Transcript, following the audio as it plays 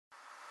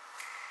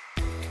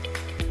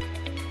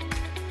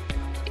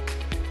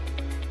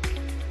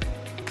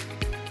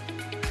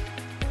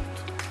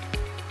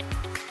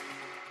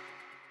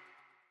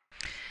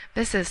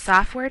This is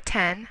Software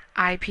 10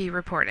 IP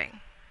Reporting.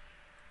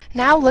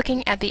 Now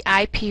looking at the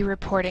IP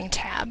Reporting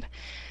tab.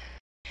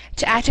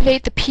 To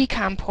activate the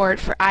P-Comm port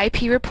for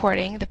IP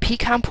reporting, the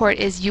P-Comm port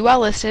is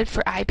UL listed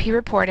for IP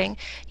reporting.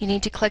 You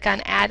need to click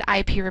on Add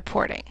IP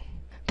Reporting.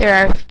 There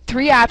are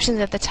three options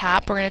at the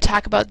top. We're going to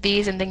talk about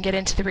these and then get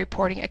into the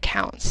reporting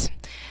accounts.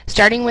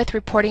 Starting with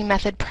reporting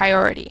method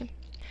priority.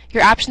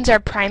 Your options are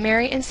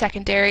primary and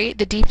secondary.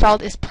 The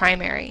default is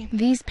primary.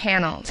 These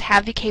panels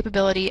have the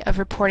capability of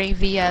reporting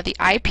via the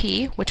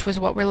IP, which was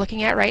what we're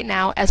looking at right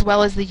now, as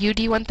well as the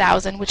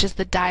UD1000, which is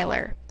the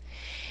dialer.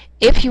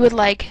 If you would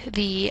like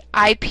the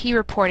IP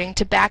reporting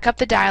to back up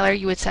the dialer,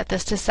 you would set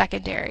this to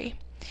secondary.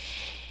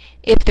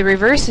 If the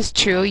reverse is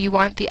true, you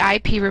want the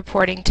IP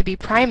reporting to be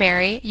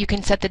primary, you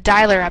can set the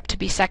dialer up to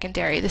be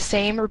secondary. The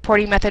same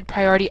reporting method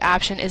priority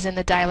option is in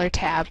the dialer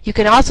tab. You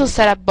can also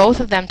set up both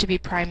of them to be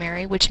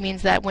primary, which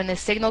means that when the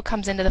signal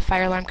comes into the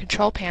fire alarm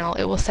control panel,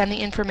 it will send the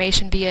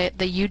information via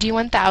the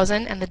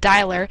UD1000 and the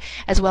dialer,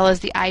 as well as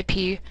the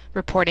IP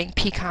reporting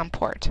P-Comm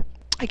port.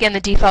 Again, the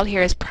default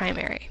here is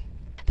primary.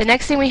 The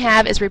next thing we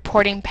have is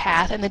reporting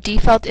path, and the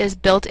default is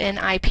built-in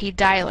IP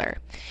dialer.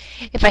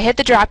 If I hit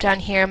the drop down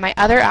here, my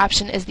other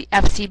option is the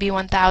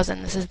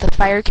FCB1000. This is the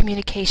Fire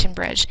Communication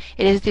Bridge.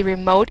 It is the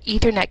remote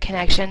Ethernet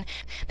connection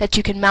that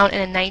you can mount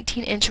in a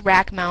 19-inch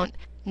rack mount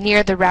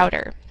near the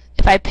router.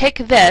 If I pick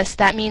this,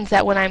 that means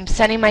that when I'm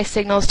sending my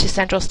signals to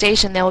Central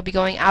Station, they will be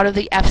going out of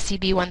the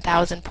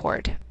FCB1000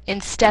 port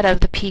instead of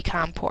the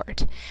P-Comm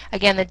port.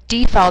 Again, the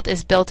default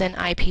is built-in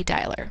IP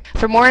dialer.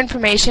 For more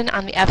information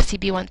on the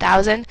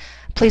FCB1000,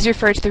 please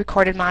refer to the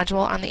recorded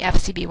module on the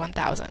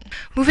FCB1000.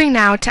 Moving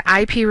now to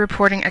IP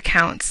reporting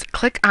accounts.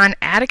 Click on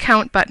Add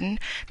Account button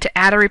to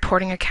add a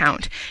reporting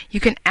account. You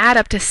can add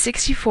up to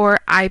 64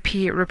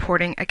 IP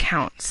reporting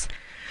accounts.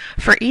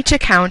 For each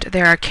account,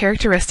 there are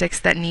characteristics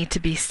that need to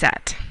be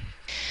set.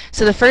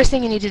 So the first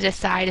thing you need to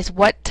decide is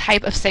what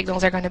type of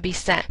signals are going to be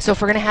sent. So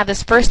if we're going to have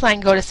this first line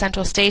go to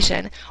Central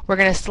Station, we're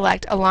going to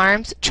select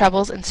alarms,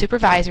 troubles, and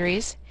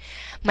supervisories.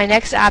 My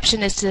next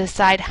option is to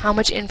decide how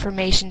much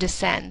information to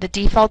send. The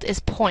default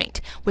is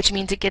point, which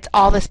means it gets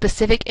all the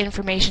specific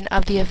information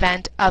of the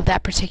event of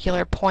that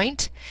particular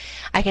point.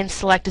 I can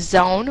select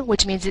zone,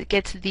 which means it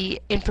gets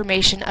the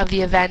information of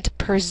the event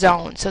per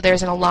zone. So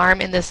there's an alarm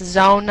in this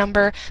zone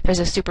number, there's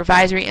a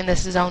supervisory in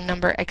this zone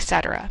number,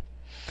 etc.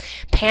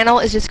 Panel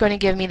is just going to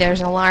give me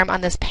there's an alarm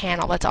on this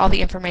panel. That's all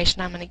the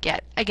information I'm going to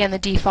get. Again, the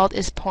default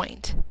is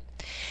point.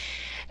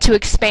 To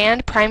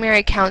expand primary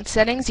account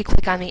settings, you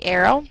click on the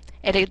arrow.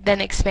 It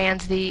then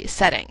expands the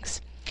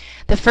settings.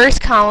 The first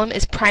column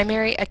is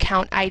primary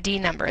account ID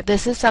number.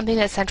 This is something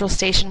that Central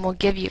Station will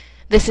give you.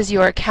 This is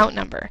your account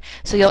number.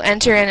 So you'll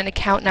enter in an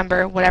account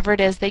number, whatever it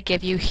is they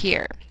give you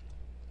here.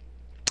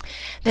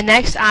 The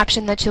next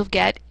option that you'll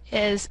get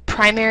is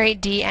primary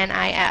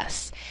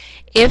DNIS.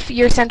 If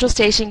your Central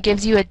Station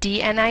gives you a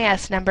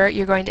DNIS number,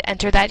 you're going to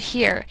enter that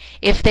here.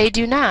 If they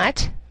do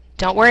not,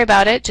 don't worry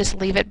about it, just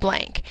leave it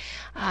blank.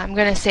 I'm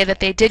going to say that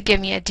they did give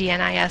me a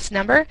DNIS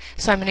number,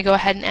 so I'm going to go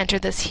ahead and enter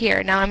this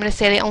here. Now I'm going to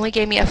say they only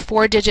gave me a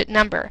 4-digit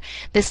number.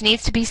 This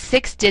needs to be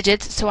 6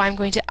 digits, so I'm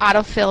going to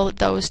autofill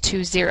those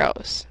 2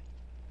 zeros.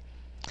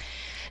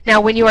 Now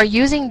when you are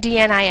using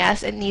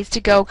DNIS, it needs to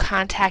go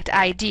Contact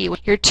ID.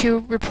 Your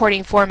two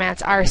reporting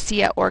formats are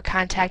SIA or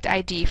Contact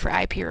ID for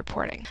IP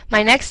reporting.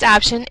 My next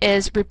option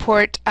is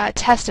Report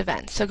Test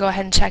Events, so go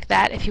ahead and check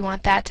that if you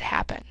want that to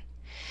happen.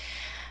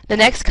 The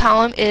next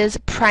column is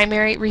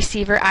Primary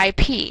Receiver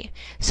IP.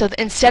 So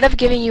instead of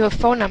giving you a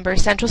phone number,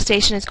 Central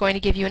Station is going to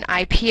give you an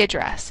IP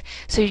address.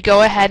 So you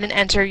go ahead and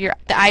enter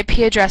the IP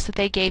address that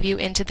they gave you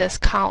into this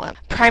column.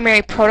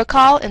 Primary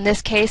Protocol, in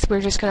this case,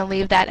 we're just going to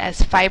leave that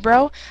as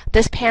Fibro.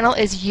 This panel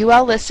is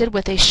UL listed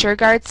with a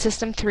SureGuard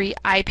System 3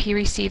 IP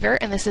receiver,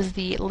 and this is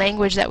the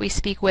language that we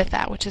speak with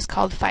that, which is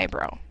called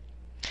Fibro.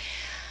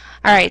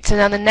 Alright, so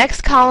now the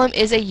next column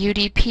is a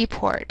UDP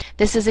port.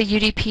 This is a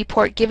UDP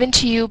port given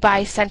to you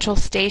by Central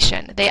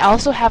Station. They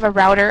also have a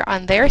router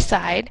on their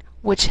side,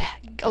 which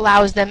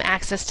allows them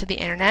access to the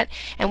internet,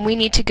 and we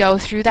need to go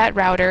through that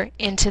router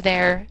into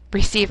their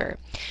receiver.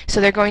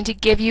 So they're going to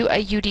give you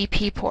a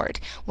UDP port.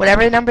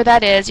 Whatever number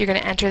that is, you're going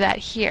to enter that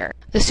here.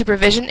 The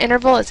supervision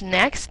interval is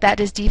next.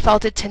 That is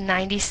defaulted to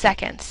 90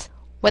 seconds.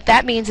 What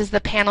that means is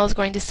the panel is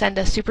going to send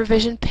a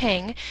supervision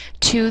ping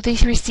to the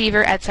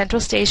receiver at Central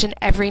Station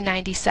every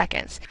 90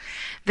 seconds.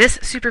 This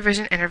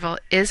supervision interval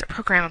is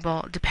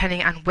programmable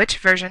depending on which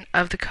version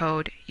of the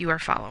code you are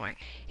following.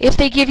 If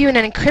they give you an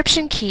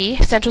encryption key,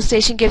 Central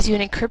Station gives you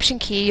an encryption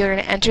key, you're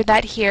going to enter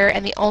that here,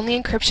 and the only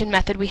encryption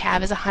method we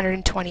have is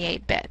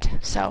 128-bit.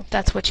 So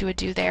that's what you would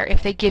do there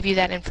if they give you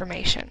that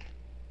information.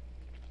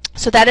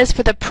 So that is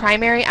for the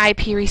primary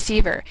IP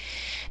receiver.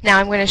 Now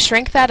I'm going to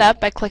shrink that up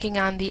by clicking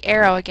on the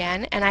arrow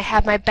again, and I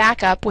have my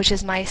backup, which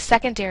is my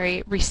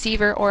secondary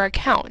receiver or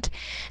account.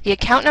 The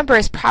account number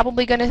is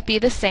probably going to be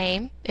the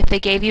same. If they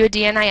gave you a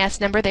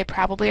DNIS number, they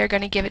probably are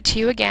going to give it to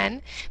you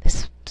again.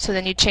 So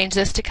then you change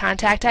this to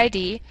Contact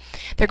ID.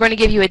 They're going to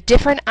give you a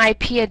different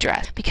IP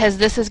address because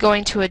this is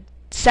going to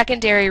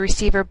secondary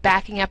receiver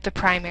backing up the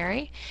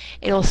primary.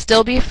 It'll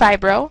still be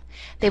fibro.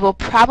 They will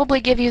probably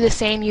give you the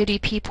same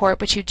UDP port,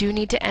 but you do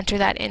need to enter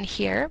that in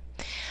here.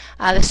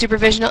 The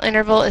supervisional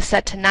interval is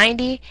set to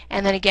 90,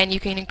 and then again you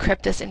can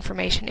encrypt this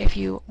information if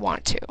you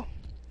want to.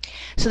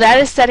 So that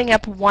is setting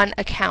up one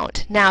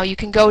account. Now you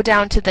can go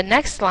down to the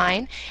next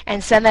line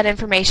and send that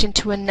information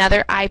to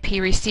another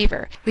IP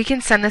receiver. We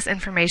can send this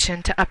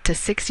information to up to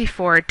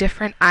 64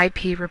 different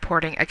IP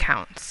reporting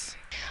accounts.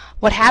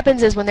 What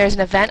happens is when there's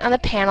an event on the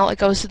panel, it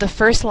goes to the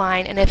first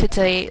line, and if it's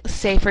a,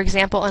 say for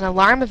example, an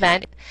alarm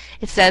event,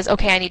 it says,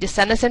 okay, I need to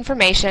send this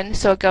information,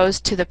 so it goes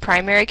to the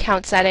primary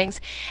account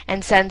settings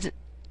and sends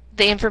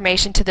the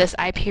information to this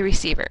IP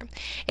receiver.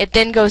 It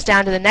then goes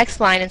down to the next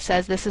line and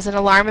says, this is an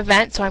alarm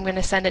event, so I'm going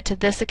to send it to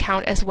this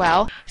account as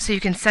well. So you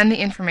can send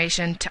the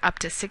information to up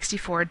to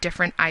 64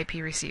 different IP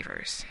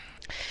receivers.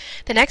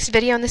 The next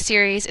video in the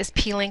series is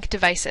P-Link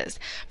devices.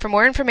 For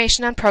more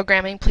information on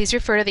programming, please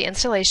refer to the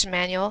installation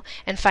manual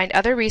and find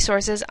other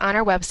resources on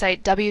our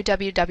website,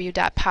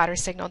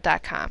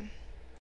 www.pottersignal.com.